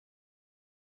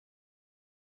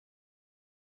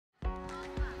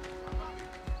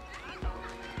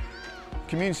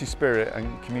Community spirit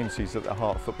and communities at the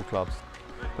heart of football clubs.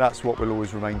 That's what we'll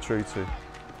always remain true to.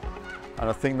 And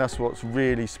I think that's what's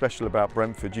really special about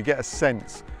Brentford. You get a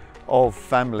sense of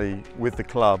family with the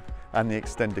club and the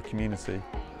extended community.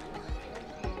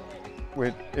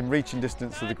 We're in reaching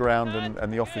distance of the ground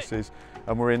and the offices,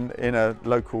 and we're in a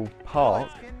local park,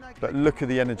 but look at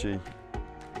the energy.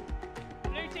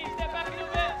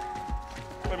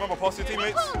 Remember, pass your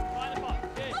teammates.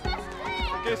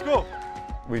 Okay, score.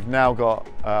 We've now got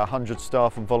 100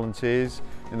 staff and volunteers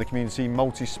in the community,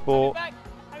 multi-sport,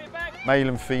 male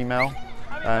and female,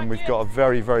 and we've got a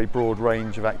very, very broad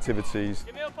range of activities.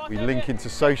 We link into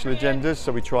social agendas,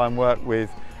 so we try and work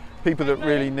with people that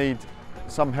really need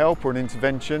some help or an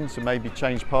intervention to maybe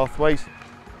change pathways.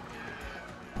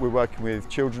 We're working with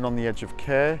children on the edge of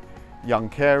care, young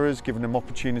carers, giving them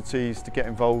opportunities to get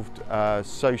involved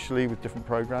socially with different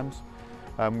programmes.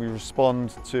 We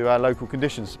respond to our local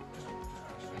conditions.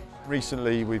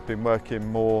 Recently we've been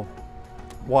working more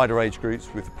wider age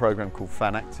groups with a programme called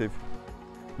Fan Active,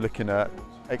 looking at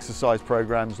exercise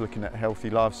programmes, looking at healthy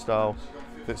lifestyle.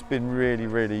 That's been really,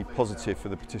 really positive for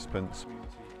the participants.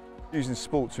 Using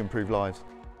sport to improve lives.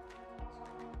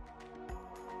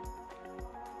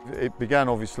 It began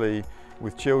obviously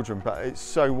with children, but it's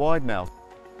so wide now.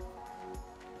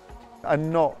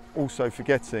 And not also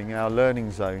forgetting our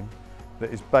learning zone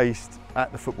that is based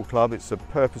at the football club. It's a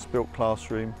purpose-built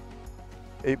classroom.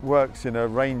 It works in a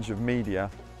range of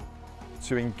media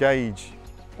to engage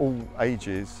all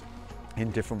ages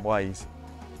in different ways,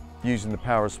 using the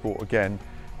power of sport again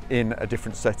in a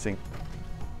different setting.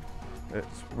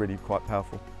 It's really quite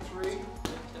powerful.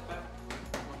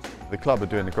 The club are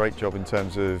doing a great job in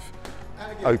terms of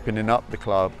opening up the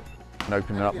club and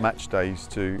opening up match days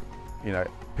to,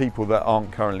 people that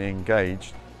aren't currently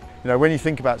engaged. When you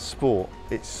think about sport,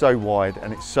 it's so wide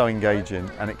and it's so engaging,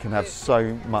 and it can have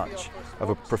so much of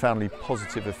a profoundly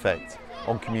positive effect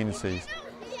on communities.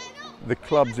 The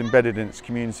club's embedded in its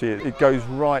community. It goes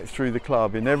right through the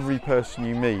club. In every person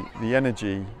you meet, the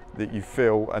energy that you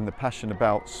feel and the passion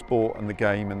about sport and the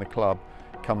game and the club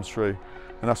comes through.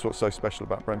 And that's what's so special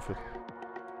about Brentford.